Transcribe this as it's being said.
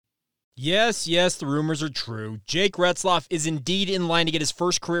Yes, the rumors are true. Jake Retzlaff is indeed in line to get his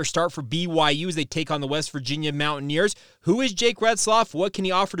first career start for BYU as they take on the West Virginia Mountaineers. Who is Jake Retzlaff? What can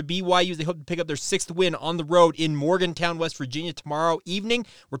he offer to BYU as they hope to pick up their sixth win on the road in Morgantown, West Virginia tomorrow evening?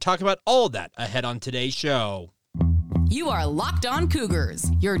 We're talking about all of that ahead on today's show. You are Locked On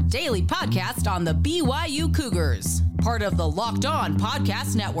Cougars, your daily podcast on the BYU Cougars, part of the Locked On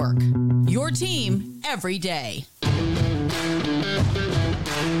Podcast Network. Your team every day.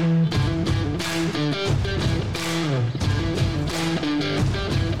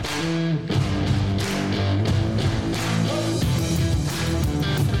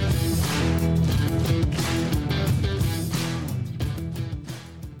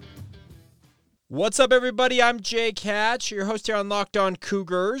 What's up, everybody? I'm Jake Hatch, your host here on Locked On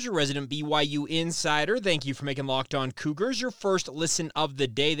Cougars, your resident BYU insider. Thank you for making Locked On Cougars your first listen of the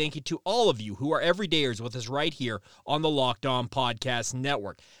day. Thank you to all of you who are everydayers with us right here on the Locked On Podcast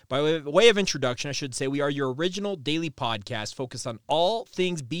Network. By way of introduction, I should say we are your original daily podcast focused on all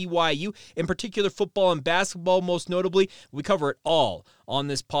things BYU, in particular football and basketball, most notably. We cover it all on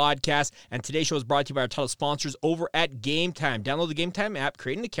this podcast, and today's show is brought to you by our title sponsors over at Game Time. Download the Game Time app,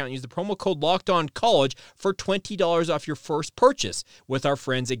 create an account, and use the promo code LOCKEDONCollege for $20 off your first purchase with our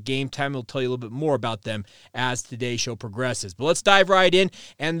friends at Game Time. We'll tell you a little bit more about them as today's show progresses. But let's dive right in,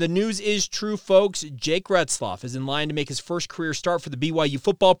 and the news is true, folks. Jake Retzlaff is in line to make his first career start for the BYU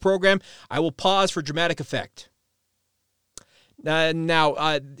football program. I will pause for dramatic effect.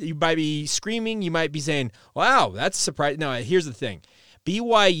 Now, you might be screaming, you might be saying, wow, that's surprising. No, here's the thing.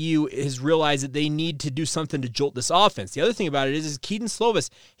 BYU has realized that they need to do something to jolt this offense. The other thing about it is Kedon Slovis,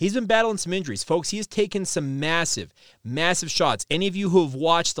 he's been battling some injuries. Folks, he has taken some massive shots. Any of you who have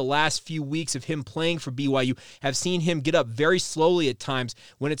watched the last few weeks of him playing for BYU have seen him get up very slowly at times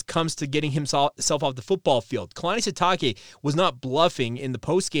when it comes to getting himself off the football field. Kalani Sitake was not bluffing in the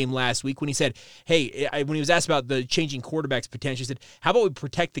postgame last week when he said, hey, when he was asked about the changing quarterbacks potential, he said, how about we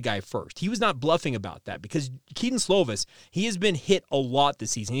protect the guy first? He was not bluffing about that because Kedon Slovis, he has been hit a lot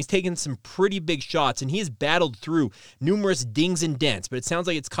this season. He's taken some pretty big shots, and he has battled through numerous dings and dents, but it sounds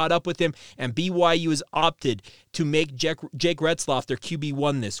like it's caught up with him, and BYU has opted to make Jake Retzlaff their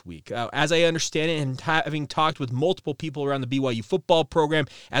QB1 this week. As I understand it, and having talked with multiple people around the BYU football program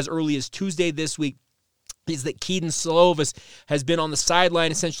as early as Tuesday this week, is that Kedon Slovis has been on the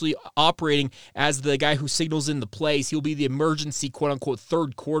sideline essentially operating as the guy who signals in the plays. He'll be the emergency, quote-unquote,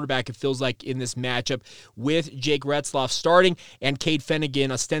 third quarterback, it feels like, in this matchup with Jake Retzlaff starting and Cade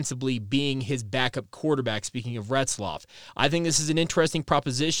Fennegan ostensibly being his backup quarterback, speaking of Retzlaff. I think this is an interesting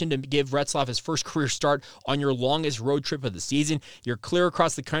proposition to give Retzlaff his first career start on your longest road trip of the season. You're clear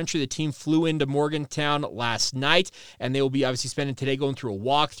across the country. The team flew into Morgantown last night, and they will be obviously spending today going through a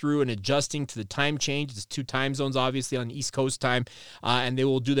walkthrough and adjusting to the time change. It's two time zones, obviously, on East Coast time, and they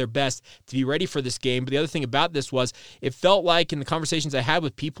will do their best to be ready for this game. But the other thing about this was it felt like in the conversations I had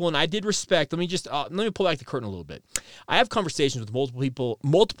with people, and I did respect, let me pull back the curtain a little bit. I have conversations with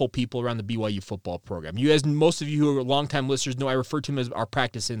multiple people around the BYU football program. You, as most of you who are longtime listeners know, I refer to them as our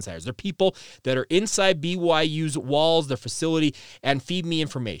practice insiders. They're people that are inside BYU's walls, their facility, and feed me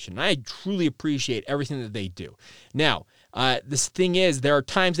information. And I truly appreciate everything that they do. Now, this thing is, there are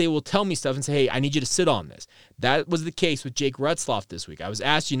times they will tell me stuff and say, hey, I need you to sit on this. That was the case with Jake Retzlaff this week. I was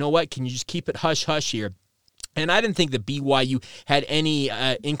asked, you know what, can you just keep it hush-hush here? And I didn't think that BYU had any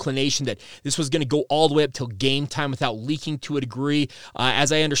inclination that this was going to go all the way up till game time without leaking to a degree.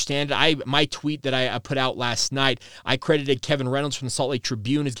 As I understand it, my tweet that I put out last night, I credited Kevin Reynolds from the Salt Lake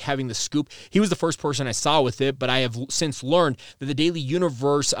Tribune as having the scoop. He was the first person I saw with it, but I have since learned that the Daily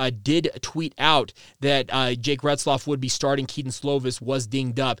Universe did tweet out that Jake Retzlaff would be starting. Kedon Slovis was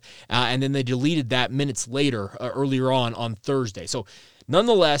dinged up, and then they deleted that minutes later, earlier on Thursday. So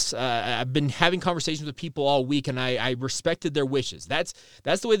nonetheless, I've been having conversations with people all week, and I respected their wishes. That's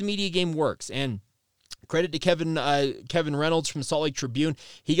the way the media game works. And credit to Kevin Reynolds from Salt Lake Tribune.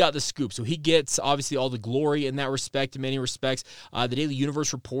 He got the scoop. So he gets, obviously, all the glory in that respect, in many respects. The Daily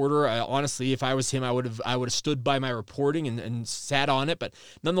Universe reporter, honestly, if I was him, I would have stood by my reporting and sat on it. But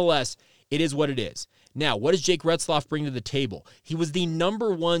nonetheless, it is what it is. Now, what does Jake Retzlaff bring to the table? He was the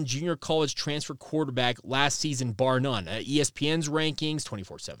number one junior college transfer quarterback last season, bar none. ESPN's rankings,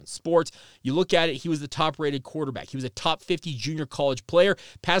 24/7 Sports. You look at it, he was the top-rated quarterback. He was a top 50 junior college player,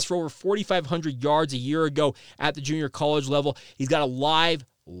 passed for over 4,500 yards a year ago at the junior college level. He's got a live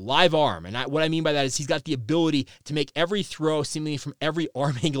arm. And what I mean by that is he's got the ability to make every throw seemingly from every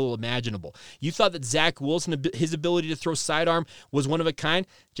arm angle imaginable. You thought that Zach Wilson, his ability to throw sidearm was one of a kind.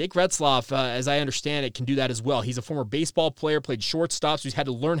 Jake Retzlaff, as I understand it, can do that as well. He's a former baseball player, played shortstop, so he's had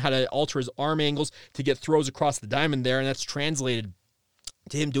to learn how to alter his arm angles to get throws across the diamond there, and that's translated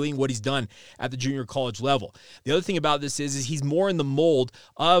to him doing what he's done at the junior college level. The other thing about this is he's more in the mold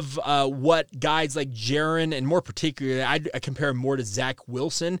of what guys like Jaron, and more particularly, I compare him more to Zach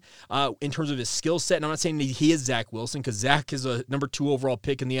Wilson in terms of his skill set. And I'm not saying that he is Zach Wilson, because Zach is a number 2 overall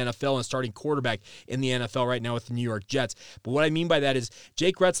pick in the NFL and starting quarterback in the NFL right now with the New York Jets. But what I mean by that is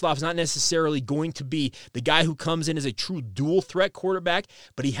Jake Retzlaff is not necessarily going to be the guy who comes in as a true dual threat quarterback,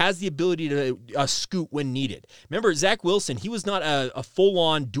 but he has the ability to scoot when needed. Remember, Zach Wilson, he was not a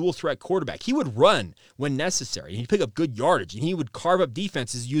full-on dual threat quarterback. He would run when necessary. He'd pick up good yardage, and he would carve up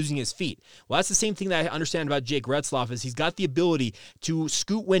defenses using his feet. Well, that's the same thing that I understand about Jake Retzlaff, is he's got the ability to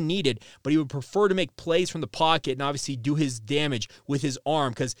scoot when needed, but he would prefer to make plays from the pocket and obviously do his damage with his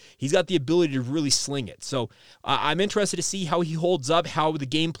arm, because he's got the ability to really sling it. So I'm interested to see how he holds up, how the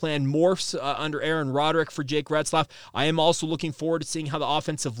game plan morphs under Aaron Roderick for Jake Retzlaff. I am also looking forward to seeing how the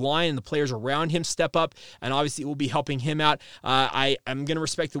offensive line and the players around him step up, and obviously it will be helping him out. I'm going to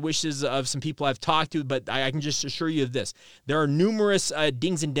respect the wishes of some people I've talked to, but I can just assure you of this. There are numerous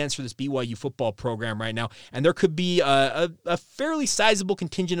dings and dents for this BYU football program right now, and there could be a fairly sizable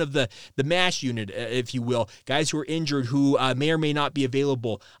contingent of the MASH unit, if you will, guys who are injured who may or may not be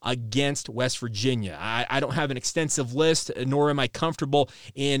available against West Virginia. I don't have an extensive list, nor am I comfortable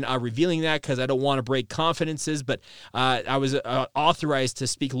in revealing that, because I don't want to break confidences, but I was authorized to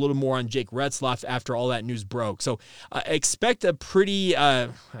speak a little more on Jake Retzlaff after all that news broke. So expect a pretty, I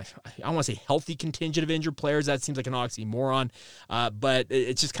want to say healthy contingent of injured players. That seems like an oxymoron, but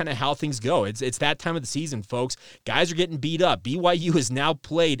it's just kind of how things go. It's that time of the season, folks. Guys are getting beat up. BYU has now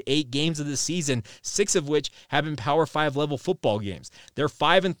played 8 games of the season, 6 of which have been Power 5 level football games. They're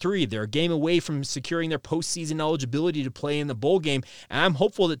 5-3. They're a game away from securing their postseason eligibility to play in the bowl game, and I'm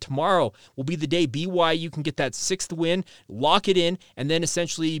hopeful that tomorrow will be the day BYU can get that 6th win, lock it in, and then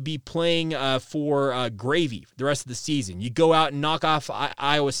essentially be playing for gravy the rest of the season. You go out and knock off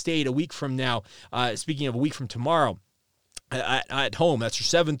Iowa State a week from now, speaking of a week from tomorrow, at home. That's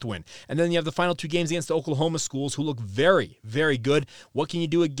your 7th win. And then you have the final 2 games against the Oklahoma schools, who look very, very good. What can you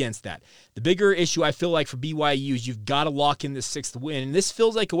do against that? The bigger issue I feel like for BYU is you've got to lock in this 6th win. And this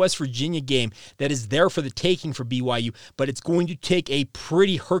feels like a West Virginia game that is there for the taking for BYU, but it's going to take a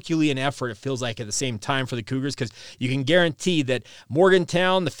pretty Herculean effort, it feels like, at the same time for the Cougars, because you can guarantee that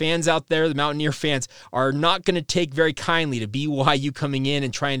Morgantown, the fans out there, the Mountaineer fans, are not going to take very kindly to BYU coming in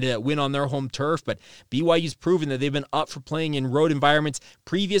and trying to win on their home turf. But BYU's proven that they've been up for playing in road environments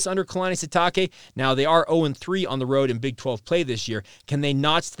previous under Kalani Sitake. Now they are 0-3 on the road in Big 12 play this year. Can they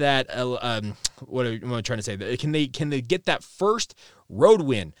notch that? What am I trying to say? Can they get that first road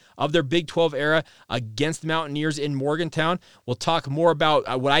win of their Big 12 era against the Mountaineers in Morgantown? We'll talk more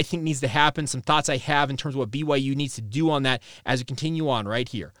about what I think needs to happen, some thoughts I have in terms of what BYU needs to do on that as we continue on right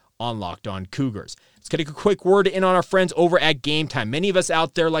here on Locked On Cougars. Let's get a quick word in on our friends over at Game Time. Many of us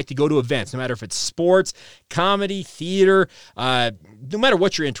out there like to go to events, no matter if it's sports, comedy, theater, no matter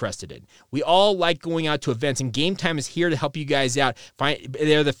what you're interested in. We all like going out to events, and Game Time is here to help you guys out.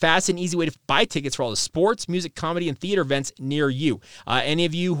 They're the fast and easy way to buy tickets for all the sports, music, comedy, and theater events near you. Any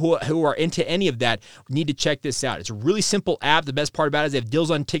of you who are into any of that need to check this out. It's a really simple app. The best part about it is they have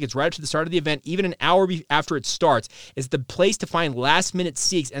deals on tickets right up to the start of the event, even an hour after it starts. It's the place to find last-minute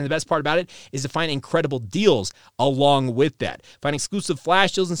seats, and the best part about it is to find incredible deals along with that. Find exclusive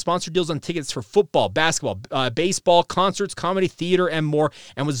flash deals and sponsored deals on tickets for football, basketball, baseball, concerts, comedy, theater, and more.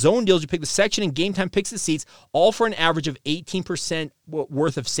 And with zone deals, you pick the section and Game Time picks the seats, all for an average of 18%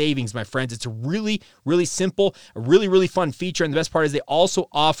 worth of savings, my friends. It's a really, really simple, a really, really fun feature. And the best part is they also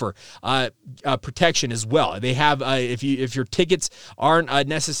offer protection as well. They have, if your tickets aren't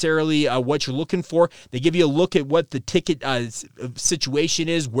necessarily what you're looking for, they give you a look at what the ticket situation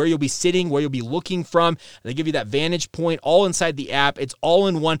is, where you'll be sitting, where you'll be looking from. They give you that vantage point all inside the app. It's all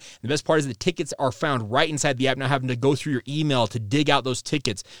in one. The best part is the tickets are found right inside the app, not having to go through your email to dig out those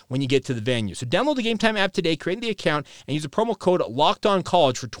tickets when you get to the venue. So download the Game Time app today, create the account, and use the promo code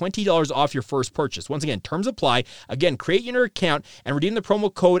LOCKEDONCollege for $20 off your first purchase. Once again, terms apply. Again, create your account and redeem the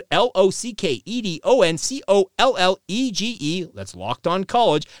promo code LOCKEDONCOLLEGE. That's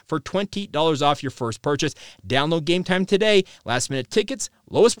LOCKEDONCollege for $20 off your first purchase. Download Game Time today. Last minute tickets,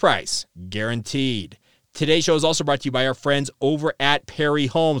 lowest price guaranteed. Today's show is also brought to you by our friends over at Perry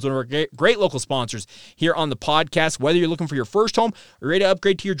Homes, one of our great local sponsors here on the podcast. Whether you're looking for your first home or ready to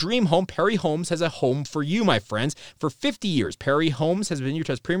upgrade to your dream home, Perry Homes has a home for you, my friends. For 50 years, Perry Homes has been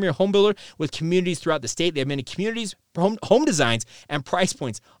Utah's premier home builder with communities throughout the state. They have many communities, home designs, and price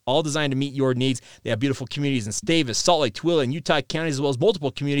points, all designed to meet your needs. They have beautiful communities in Davis, Salt Lake, Tooele, and Utah counties, as well as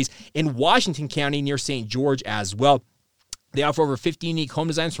multiple communities in Washington County near St. George as well. They offer over 50 unique home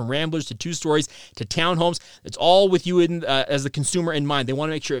designs from ramblers to 2-stories to townhomes. It's all with you as the consumer in mind. They want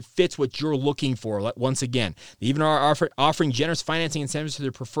to make sure it fits what you're looking for. Once again, they even are offering generous financing incentives to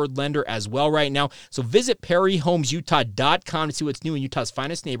their preferred lender as well right now. So visit PerryHomesUtah.com to see what's new in Utah's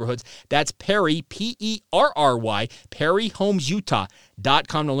finest neighborhoods. That's Perry, Perry,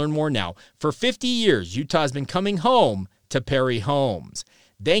 PerryHomesUtah.com to learn more now. For 50 years, Utah has been coming home to Perry Homes.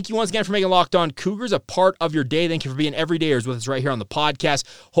 Thank you once again for making Locked On Cougars a part of your day. Thank you for being everydayers with us right here on the podcast.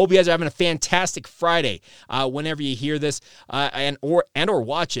 Hope you guys are having a fantastic Friday whenever you hear this and or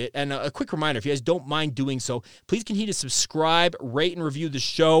watch it. And a quick reminder, if you guys don't mind doing so, please continue to subscribe, rate, and review the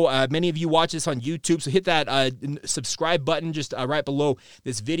show. Many of you watch this on YouTube, so hit that subscribe button just right below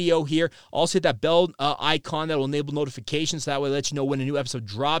this video here. Also hit that bell icon that will enable notifications, so that way it lets you know when a new episode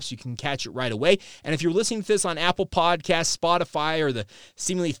drops. You can catch it right away. And if you're listening to this on Apple Podcasts, Spotify, or the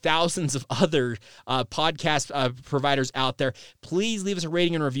seemingly thousands of other podcast providers out there, please leave us a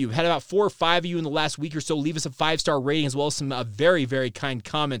rating and review. We've had about 4 or 5 of you in the last week or so leave us a 5-star rating, as well as some very, very kind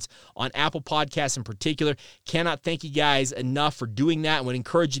comments on Apple Podcasts in particular. Cannot thank you guys enough for doing that, and would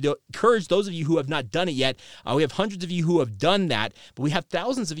encourage those of you who have not done it yet. We have hundreds of you who have done that, but we have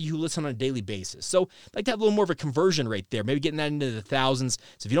thousands of you who listen on a daily basis. So I'd like to have a little more of a conversion rate there, maybe getting that into the thousands.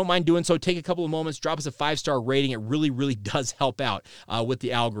 So if you don't mind doing so, take a couple of moments, drop us a 5-star rating. It really, really does help out with the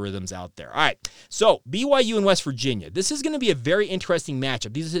algorithms out there. All right, so BYU and West Virginia. This is going to be a very interesting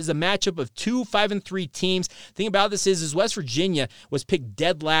matchup. This is a matchup of 2 5-3 teams. The thing about this is West Virginia was picked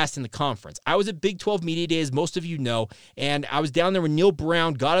dead last in the conference. I was at Big 12 Media Day, as most of you know, and I was down there when Neil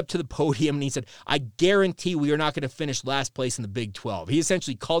Brown got up to the podium and he said, "I guarantee we are not going to finish last place in the Big 12. He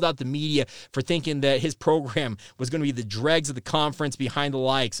essentially called out the media for thinking that his program was going to be the dregs of the conference behind the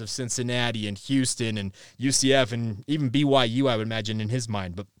likes of Cincinnati and Houston and UCF and even BYU, I would imagine, in his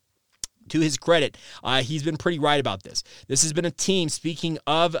mind. But to his credit, he's been pretty right about this. This has been a team, speaking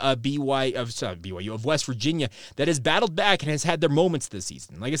of BYU, of West Virginia, that has battled back and has had their moments this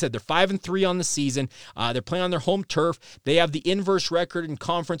season. Like I said, they're 5-3 on the season. They're playing on their home turf. They have the inverse record in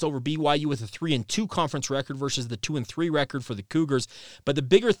conference over BYU with a 3-2 conference record versus the 2-3 record for the Cougars. But the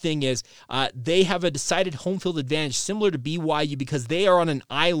bigger thing is they have a decided home field advantage similar to BYU because they are on an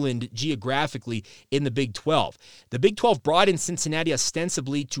island geographically in the Big 12. The Big 12 brought in Cincinnati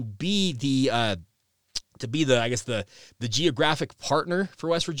ostensibly to be the geographic partner for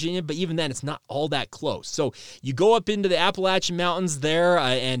West Virginia, but even then, it's not all that close. So you go up into the Appalachian Mountains there,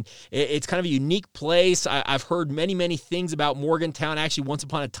 and it's kind of a unique place. I've heard many, many things about Morgantown. Actually, once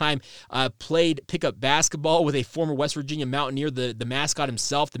upon a time, played pickup basketball with a former West Virginia Mountaineer, the mascot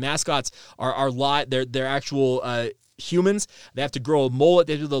himself. The mascots are they're actual humans. They have to grow a mullet.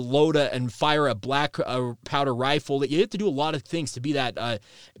 They do the load and fire a black powder rifle. You have to do a lot of things to be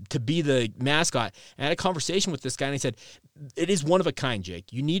the mascot. And I had a conversation with this guy, and he said, "It is one of a kind,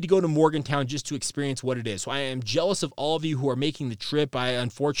 Jake. You need to go to Morgantown just to experience what it is." So I am jealous of all of you who are making the trip. I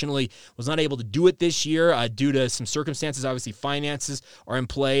unfortunately was not able to do it this year due to some circumstances. Obviously, finances are in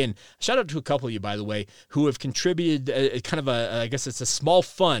play. And shout out to a couple of you, by the way, who have contributed I guess it's a small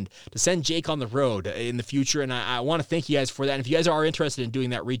fund to send Jake on the road in the future. And I want to thank you guys for that. And if you guys are interested in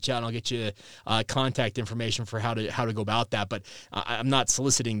doing that, reach out and I'll get you contact information for how to go about that. But I'm not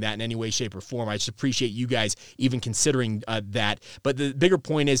soliciting that in any way, shape, or form. I just appreciate you guys even considering that. But the bigger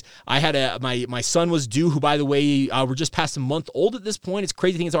point is I had my son was due, who, by the way, we're just past a month old at this point. It's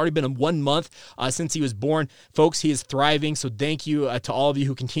crazy to think it's already been 1 month since he was born. Folks, he is thriving. So thank you to all of you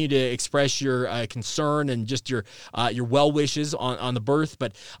who continue to express your concern and just your well wishes on the birth.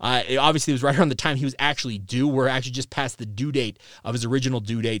 But it obviously was right around the time he was actually due. We're actually just past the due date of his original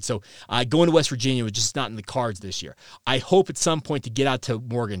due date. So going to West Virginia was just not in the cards this year. I hope at some point to get out to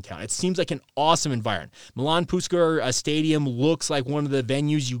Morgantown. It seems like an awesome environment. Milan Puskar Stadium looks like one of the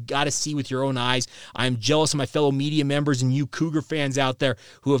venues you got to see with your own eyes. I'm jealous of my fellow media members and you Cougar fans out there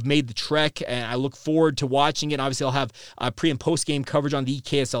who have made the trek, and I look forward to watching it. Obviously, I'll have pre- and post-game coverage on the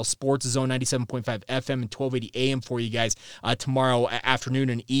KSL Sports Zone 97.5 FM and 1280 AM for you guys tomorrow afternoon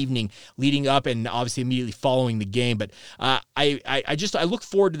and evening leading up and obviously immediately following the game. But I look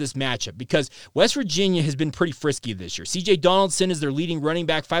forward to this matchup because West Virginia has been pretty frisky this year. C.J. Donaldson is their leading running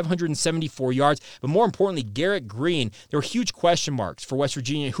back, 574 yards. But more importantly, Garrett Green, there were huge question marks for West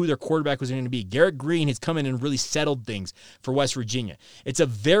Virginia who their quarterback was going to be. Garrett Green has come in and really settled things for West Virginia. It's a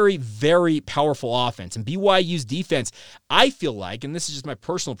very, very powerful offense. And BYU's defense, I feel like, and this is just my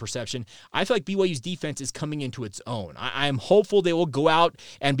personal perception, I feel like BYU's defense is coming into its own. I am hopeful they will go out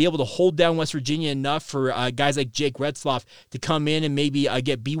and be able to hold down West Virginia enough for guys like Jake Retzlaff to come in and maybe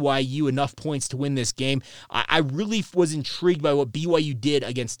get BYU enough points to win this game. I really was intrigued by what BYU did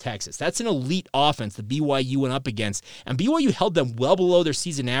against Texas. That's an elite offense that BYU went up against, And BYU held them well below their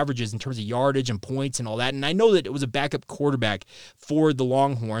season averages in terms of yardage and points and all that. And I know that it was a backup quarterback for the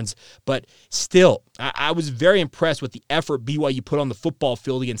Longhorns, but still, I was very impressed with the effort BYU put on the football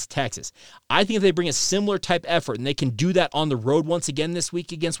field against Texas. I think if they bring a similar type effort and they can do that on the road once again this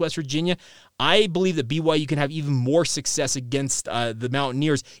week against West Virginia, I believe that BYU can have even more success against the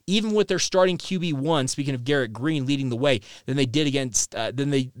Mountaineers, even with their starting QB1, speaking of Garrett Green, leading the way, than they did against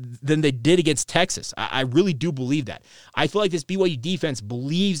Texas. I really do believe that. I feel like this BYU defense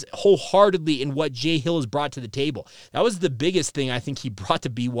believes wholeheartedly in what Jay Hill has brought to the table. That was the biggest thing I think he brought to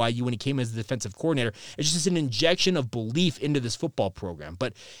BYU when he came as the defensive coordinator. It's just an injection of belief into this football program.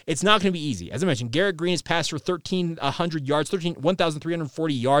 But it's not going to be easy. As I mentioned, Garrett Green has passed for 1,300 yards,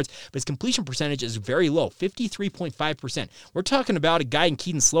 1,340 yards, but his completion percentage is very low, 53.5%. We're talking about a guy in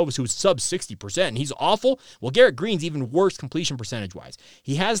Keaton Slovis who's sub 60%, and he's awful. Well, Garrett Green's even worse completion percentage-wise.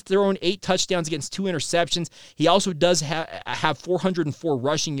 He has thrown 8 touchdowns against 2 interceptions. He also does have 404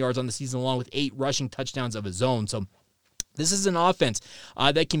 rushing yards on the season, along with 8 rushing touchdowns of his own. So this is an offense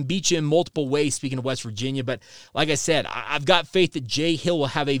that can beat you in multiple ways, speaking of West Virginia. But like I said, I've got faith that Jay Hill will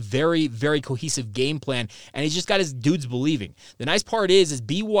have a very, very cohesive game plan, and he's just got his dudes believing. The nice part is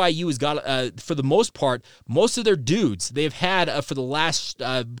BYU has got, for the most part, most of their dudes they've had for the last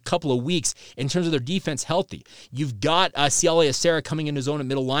couple of weeks in terms of their defense healthy. You've got Ciale Acera coming into his own at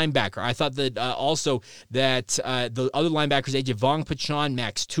middle linebacker. I thought that also that the other linebackers, AJ Vongpachan,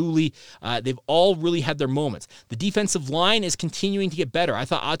 Max Tooley, they've all really had their moments. The defensive line is continuing to get better. I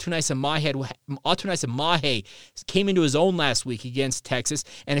thought Atunaisa Mahe came into his own last week against Texas,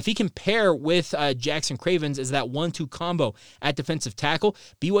 and if he can pair with Jackson Cravens as that 1-2 combo at defensive tackle,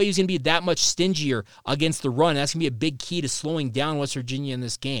 BYU is going to be that much stingier against the run. That's going to be a big key to slowing down West Virginia in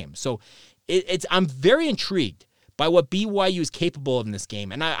this game. So I'm very intrigued by what BYU is capable of in this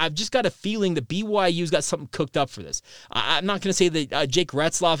game. And I've just got a feeling that BYU's got something cooked up for this. I'm not going to say that Jake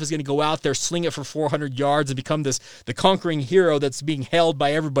Retzlaff is going to go out there, sling it for 400 yards, and become the conquering hero that's being hailed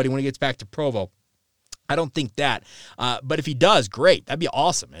by everybody when he gets back to Provo. I don't think that. But if he does, great. That'd be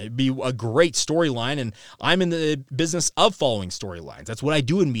awesome. It'd be a great storyline, and I'm in the business of following storylines. That's what I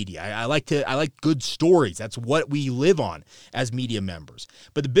do in media. I like good stories. That's what we live on as media members.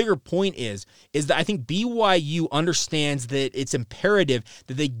 But the bigger point is that I think BYU understands that it's imperative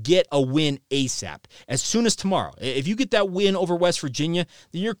that they get a win ASAP, as soon as tomorrow. If you get that win over West Virginia,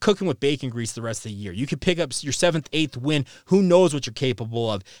 then you're cooking with bacon grease the rest of the year. You could pick up your 7th, 8th win. Who knows what you're capable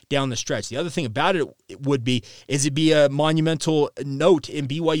of down the stretch. The other thing about it would be a monumental note in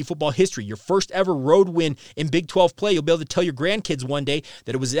BYU football history. Your first ever road win in Big 12 play. You'll be able to tell your grandkids one day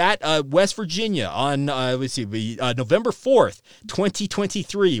that it was at West Virginia on November 4th,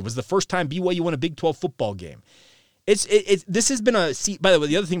 2023 was the first time BYU won a Big 12 football game. This has been by the way,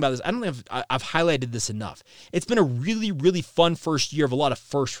 the other thing about this, I don't know if I've highlighted this enough. It's been a really, really fun first year of a lot of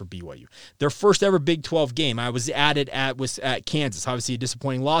firsts for BYU. Their first ever Big 12 game, I was at it at Kansas. Obviously a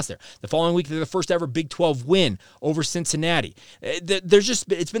disappointing loss there. The following week, they're the first ever Big 12 win over Cincinnati.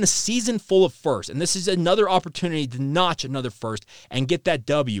 It's been a season full of firsts, and this is another opportunity to notch another first and get that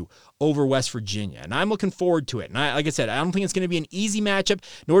W over West Virginia. And I'm looking forward to it. And like I said, I don't think it's going to be an easy matchup,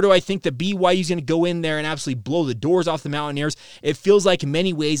 nor do I think that BYU is going to go in there and absolutely blow the doors off the Mountaineers. It feels like in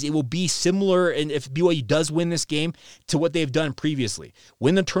many ways it will be similar, and if BYU does win this game, to what they've done previously.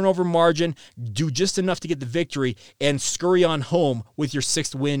 Win the turnover margin, do just enough to get the victory, and scurry on home with your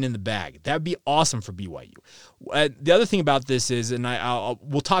 6th win in the bag. That would be awesome for BYU. The other thing about this is, and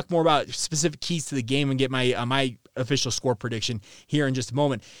we'll talk more about specific keys to the game and get my official score prediction here in just a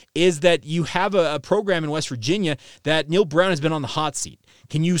moment, is that you have a program in West Virginia that Neil Brown has been on the hot seat.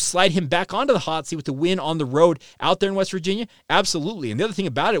 Can you slide him back onto the hot seat with the win on the road out there in West Virginia? Absolutely. And the other thing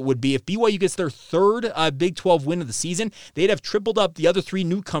about it would be if BYU gets their 3rd Big 12 win of the season, they'd have tripled up the other 3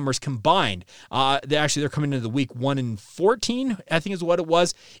 newcomers combined. They're coming into the week 1-14, I think is what it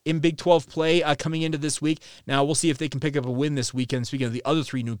was, in Big 12 play coming into this week. Now, we'll see if they can pick up a win this weekend, speaking of the other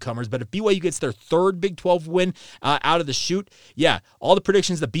 3 newcomers. But if BYU gets their 3rd Big 12 win out of the chute, yeah, all the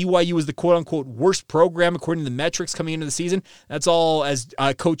predictions that BYU is the quote-unquote worst program according to the metrics coming into the season, that's all, as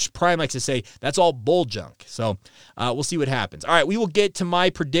Coach Prime likes to say, that's all bull junk. So we'll see what happens. All right, we will get to my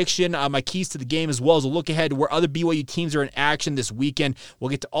prediction, my keys to the game, as well as a look ahead to where other BYU teams are in action this weekend. We'll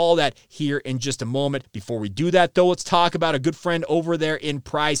get to all that here in just a moment. Before we do that, though, let's talk about a good friend over there in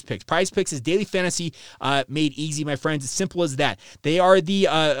Prize Picks. Prize Picks is daily fantasy made easy, my friends. It's simple as that. They are the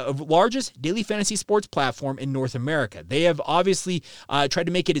largest daily fantasy sports platform in North America. They have obviously tried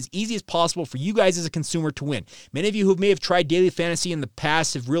to make it as easy as possible for you guys as a consumer to win. Many of you who may have tried daily fantasy in the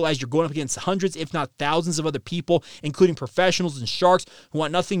past have realized you're going up against hundreds, if not thousands, of other people people, including professionals and sharks who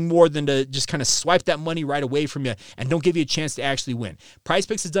want nothing more than to just kind of swipe that money right away from you and don't give you a chance to actually win.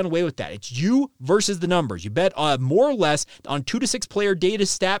 PrizePicks has done away with that. It's you versus the numbers. You bet more or less on 2 to 6 player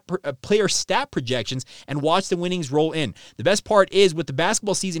stat projections and watch the winnings roll in. The best part is with the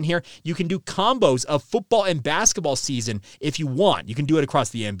basketball season here, you can do combos of football and basketball season if you want. You can do it across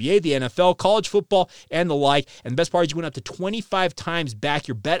the NBA, the NFL, college football, and the like. And the best part is you win up to 25 times back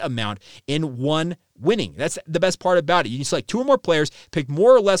your bet amount in one winning. That's the best part about it. You can select 2 or more players, pick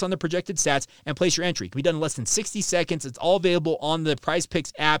more or less on the projected stats, and place your entry. It can be done in less than 60 seconds. It's all available on the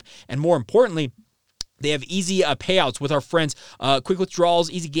PrizePicks app. And more importantly, they have easy payouts with our friends. Quick withdrawals,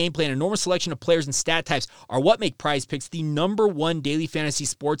 easy gameplay, and enormous selection of players and stat types are what make PrizePicks the #1 daily fantasy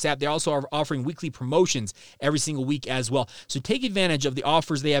sports app. They also are offering weekly promotions every single week as well. So take advantage of the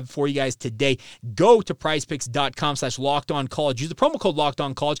offers they have for you guys today. Go to prizepicks.com/lockedoncollege. Use the promo code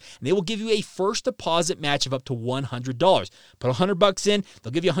lockedoncollege, and they will give you a first deposit match of up to $100. Put $100 in, they'll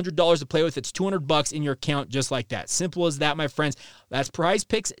give you $100 to play with. It's $200 in your account just like that. Simple as that, my friends. That's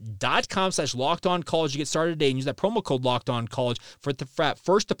prizepicks.com/lockedoncollege. You get started today and use that promo code LockedOnCollege for the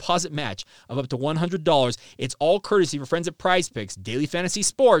first deposit match of up to $100. It's all courtesy of your friends at PrizePicks. Daily fantasy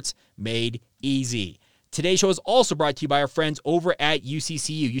sports made easy. Today's show is also brought to you by our friends over at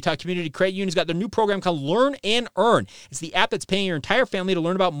UCCU. Utah Community Credit Union's got their new program called Learn and Earn. It's the app that's paying your entire family to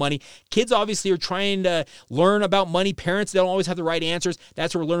learn about money. Kids obviously are trying to learn about money. Parents, they don't always have the right answers.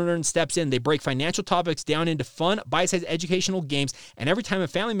 That's where Learn and Earn steps in. They break financial topics down into fun, bite-sized educational games, and every time a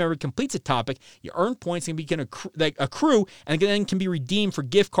family member completes a topic, you earn points and can accrue and then can be redeemed for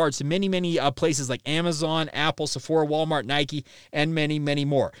gift cards to many, many places like Amazon, Apple, Sephora, Walmart, Nike, and many, many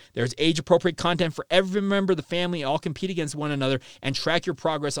more. There's age-appropriate content for every member of the family. All compete against one another and track your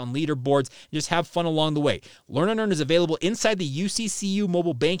progress on leaderboards. Just have fun along the way. Learn and Earn is available inside the UCCU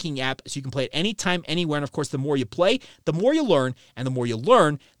mobile banking app, so you can play it anytime, anywhere. And of course, the more you play, the more you learn, and the more you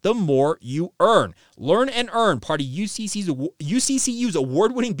learn, the more you earn. Learn and Earn, part of UCCU's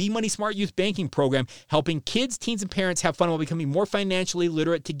award-winning Be Money Smart Youth Banking Program, helping kids, teens, and parents have fun while becoming more financially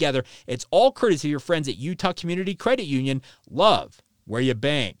literate together. It's all courtesy of your friends at Utah Community Credit Union. Love where you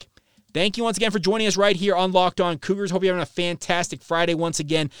bank. Thank you once again for joining us right here on Locked On Cougars. Hope you're having a fantastic Friday once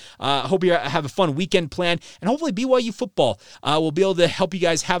again. Hope you have a fun weekend planned. And hopefully BYU football will be able to help you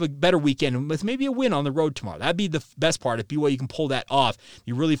guys have a better weekend with maybe a win on the road tomorrow. That'd be the best part if BYU can pull that off. It'd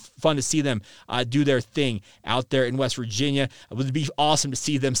be really fun to see them do their thing out there in West Virginia. It would be awesome to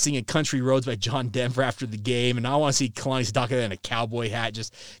see them singing Country Roads by John Denver after the game. And I want to see Kalani Sitake in a cowboy hat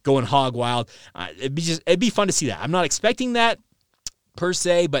just going hog wild. It'd be fun to see that. I'm not expecting that per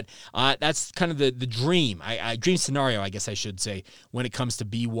se, but that's kind of the dream, dream scenario, I guess I should say, when it comes to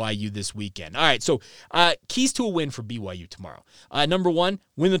BYU this weekend. All right, so keys to a win for BYU tomorrow. Number 1,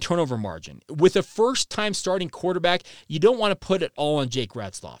 win the turnover margin. With a first-time starting quarterback, you don't want to put it all on Jake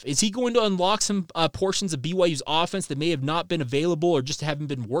Retzlaff. Is he going to unlock some portions of BYU's offense that may have not been available or just haven't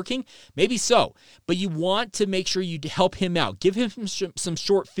been working? Maybe so, but you want to make sure you help him out. Give him some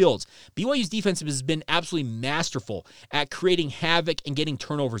short fields. BYU's defense has been absolutely masterful at creating havoc and getting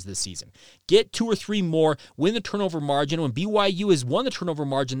turnovers this season. Get 2 or 3 more, win the turnover margin. When BYU has won the turnover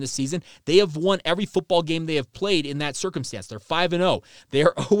margin this season, they have won every football game they have played in that circumstance. They're 5-0. They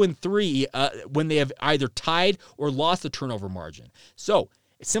are 0-3 when they have either tied or lost the turnover margin. So,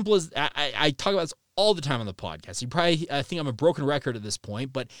 as simple as I talk about this all the time on the podcast. You probably think I'm a broken record at this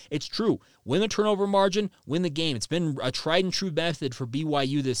point, but it's true. Win the turnover margin, win the game. It's been a tried and true method for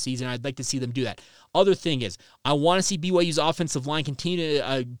BYU this season. I'd like to see them do that. Other thing is, I want to see BYU's offensive line continue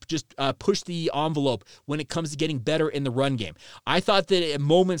to just push the envelope when it comes to getting better in the run game. I thought that at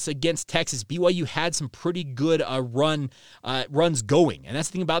moments against Texas, BYU had some pretty good runs going. And that's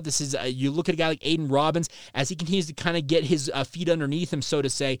the thing about this is you look at a guy like Aiden Robbins, as he continues to kind of get his feet underneath him, so to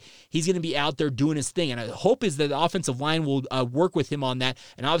say, he's going to be out there doing his thing. And I hope is that the offensive line will work with him on that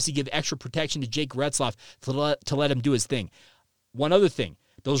and obviously give extra protection to Jake Retzlaff to let him do his thing. One other thing.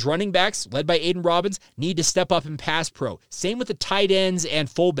 Those running backs, led by Aiden Robbins, need to step up in pass pro. Same with the tight ends and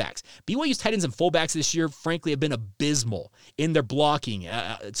fullbacks. BYU's tight ends and fullbacks this year, frankly, have been abysmal in their blocking.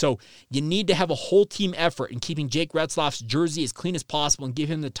 So you need to have a whole team effort in keeping Jake Retzlaff's jersey as clean as possible and give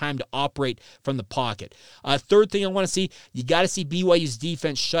him the time to operate from the pocket. Third thing I want to see, you got to see BYU's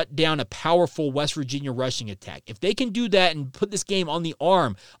defense shut down a powerful West Virginia rushing attack. If they can do that and put this game on the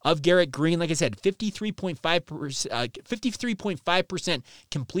arm of Garrett Green, like I said, 53.5%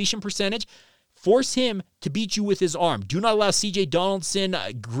 completion percentage, force him to beat you with his arm. Do not allow C.J. Donaldson,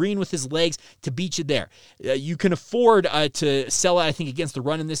 Green with his legs, to beat you there. You can afford to sell out, I think, against the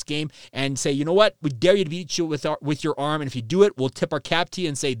run in this game and say, you know what, we dare you to beat you with your arm, and if you do it, we'll tip our cap to you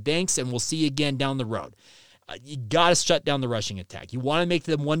and say thanks, and we'll see you again down the road. you got to shut down the rushing attack. You want to make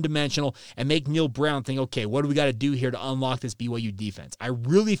them one-dimensional and make Neil Brown think, okay, what do we got to do here to unlock this BYU defense? I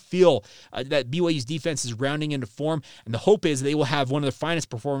really feel that BYU's defense is rounding into form, and the hope is they will have one of their finest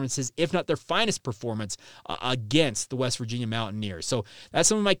performances, if not their finest performance, against the West Virginia Mountaineers. So that's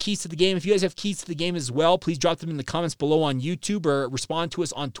some of my keys to the game. If you guys have keys to the game as well, please drop them in the comments below on YouTube or respond to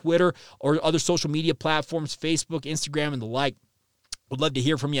us on Twitter or other social media platforms, Facebook, Instagram, and the like. Would love to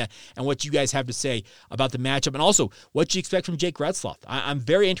hear from you and what you guys have to say about the matchup, and also what you expect from Jake Retzlaff. I'm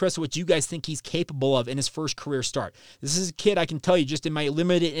very interested in what you guys think he's capable of in his first career start. This is a kid, I can tell you, just in my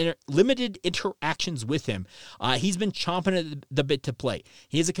limited interactions with him, he's been chomping at the bit to play.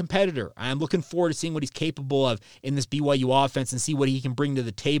 He is a competitor. I'm looking forward to seeing what he's capable of in this BYU offense and see what he can bring to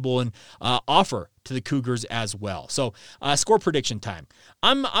the table and offer to the Cougars as well. So score prediction time.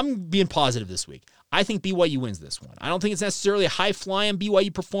 I'm being positive this week. I think BYU wins this one. I don't think it's necessarily a high-flying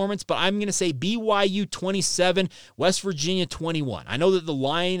BYU performance, but I'm going to say BYU 27, West Virginia 21. I know that the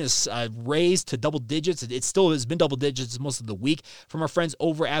line is raised to double digits. It still has been double digits most of the week from our friends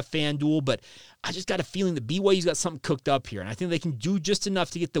over at FanDuel, but I just got a feeling that BYU's got something cooked up here, and I think they can do just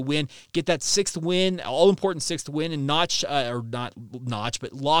enough to get the win, get that sixth win, all-important sixth win, and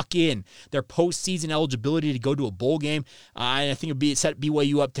lock in their postseason eligibility to go to a bowl game. And I think it would set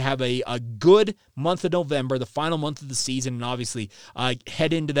BYU up to have a good month of November, the final month of the season, and obviously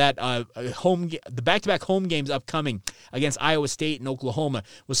head into that the back-to-back home games upcoming against Iowa State and Oklahoma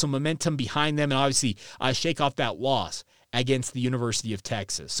with some momentum behind them, and obviously shake off that loss against the University of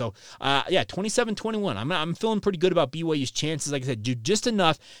Texas. So, 27-21. I'm feeling pretty good about BYU's chances. Like I said, do just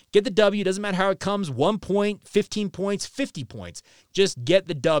enough. Get the W. Doesn't matter how it comes. 1 point, 15 points, 50 points. Just get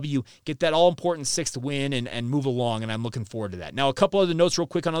the W. Get that all-important sixth win and move along, and I'm looking forward to that. Now, a couple other notes real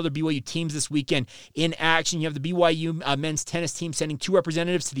quick on other BYU teams this weekend in action. You have the BYU men's tennis team sending 2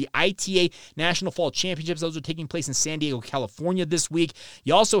 representatives to the ITA National Fall Championships. Those are taking place in San Diego, California this week.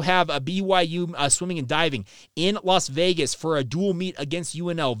 You also have a BYU swimming and diving in Las Vegas for a dual meet against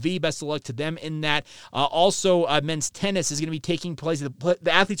UNLV. Best of luck to them in that. Also, men's tennis is going to be taking place.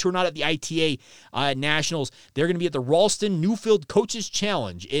 The athletes who are not at the ITA Nationals, they're going to be at the Ralston Newfield Coaches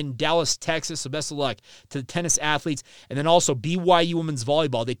Challenge in Dallas, Texas. So best of luck to the tennis athletes. And then also BYU women's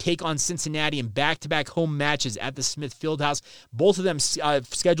volleyball. They take on Cincinnati in back-to-back home matches at the Smith Fieldhouse. Both of them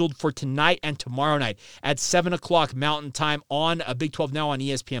scheduled for tonight and tomorrow night at 7 o'clock Mountain Time on Big 12 Now on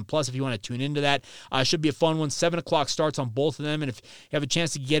ESPN+. If you want to tune into that, should be a fun one. 7 o'clock starts on both of them, and if you have a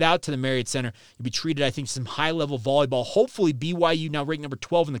chance to get out to the Marriott Center, you'll be treated, I think, to some high-level volleyball. Hopefully, BYU, now ranked number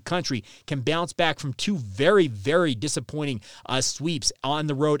 12 in the country, can bounce back from 2 very, very disappointing sweeps on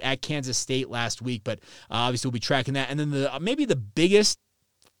the road at Kansas State last week, but obviously we'll be tracking that. And then maybe the biggest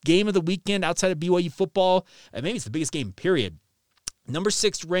game of the weekend outside of BYU football, maybe it's the biggest game, period. Number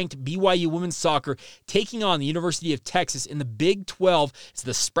 6 ranked BYU women's soccer taking on the University of Texas in the Big 12. It's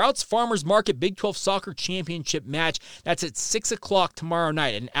the Sprouts Farmers Market Big 12 Soccer Championship match. That's at 6 o'clock tomorrow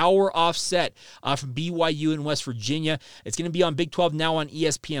night, an hour offset from BYU in West Virginia. It's going to be on Big 12 Now on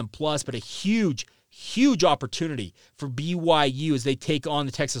ESPN+, but a huge opportunity for BYU as they take on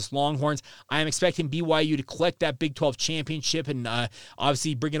the Texas Longhorns. I am expecting BYU to collect that Big 12 championship and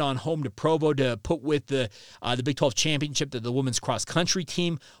obviously bring it on home to Provo to put with the Big 12 championship that the women's cross-country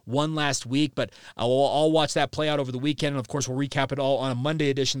team won last week. But I'll watch that play out over the weekend, and of course we'll recap it all on a Monday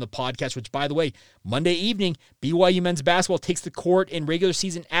edition of the podcast, which, by the way, Monday evening, BYU men's basketball takes the court in regular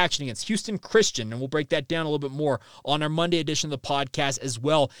season action against Houston Christian, and we'll break that down a little bit more on our Monday edition of the podcast, as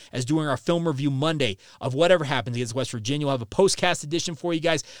well as doing our film review Monday of whatever happens against West Virginia. We'll have a postcast edition for you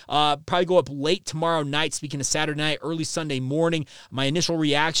guys. Probably go up late tomorrow night, speaking of Saturday night, early Sunday morning. My initial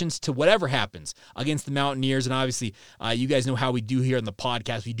reactions to whatever happens against the Mountaineers. And obviously, you guys know how we do here on the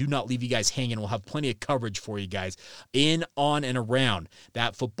podcast. We do not leave you guys hanging. We'll have plenty of coverage for you guys in, on, and around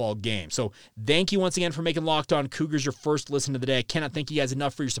that football game. So thank you once again for making Locked On Cougars your first listen of the day. I cannot thank you guys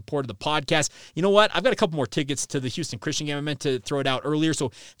enough for your support of the podcast. You know what? I've got a couple more tickets to the Houston Christian game. I meant to throw it out earlier. So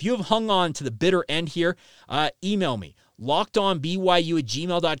if you have hung on to the bitter end here, email me.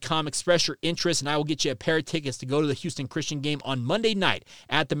 LockedOnBYU@gmail.com. Express your interest, and I will get you a pair of tickets to go to the Houston Christian game on Monday night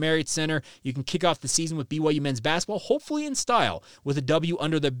at the Marriott Center. You can kick off the season with BYU men's basketball, hopefully in style, with a W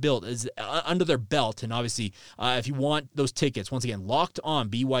under their belt. And obviously, if you want those tickets, once again,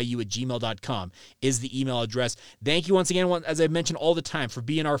 LockedOnBYU@gmail.com is the email address. Thank you once again, as I mentioned all the time, for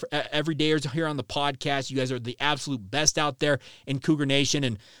being our everydayers here on the podcast. You guys are the absolute best out there in Cougar Nation,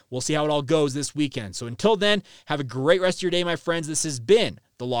 and we'll see how it all goes this weekend. So until then, have a great rest of your day, my friends. This has been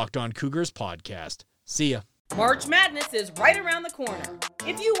the Locked On Cougars podcast. See ya. March Madness is right around the corner.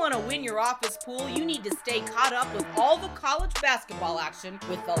 If you want to win your office pool, you need to stay caught up with all the college basketball action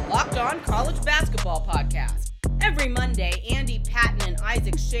with the Locked On College Basketball Podcast. Every Monday, Andy Patton and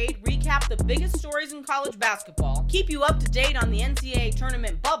Isaac Shade recap the biggest stories in college basketball, keep you up to date on the NCAA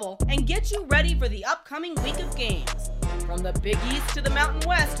tournament bubble, and get you ready for the upcoming week of games. From the Big East to the Mountain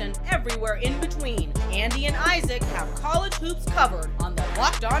West and everywhere in between, Andy and Isaac have college hoops covered on the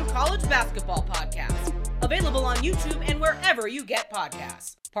Locked On College Basketball Podcast. Available on YouTube and wherever you get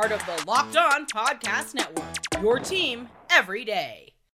podcasts. Part of the Locked On Podcast Network. Your team every day.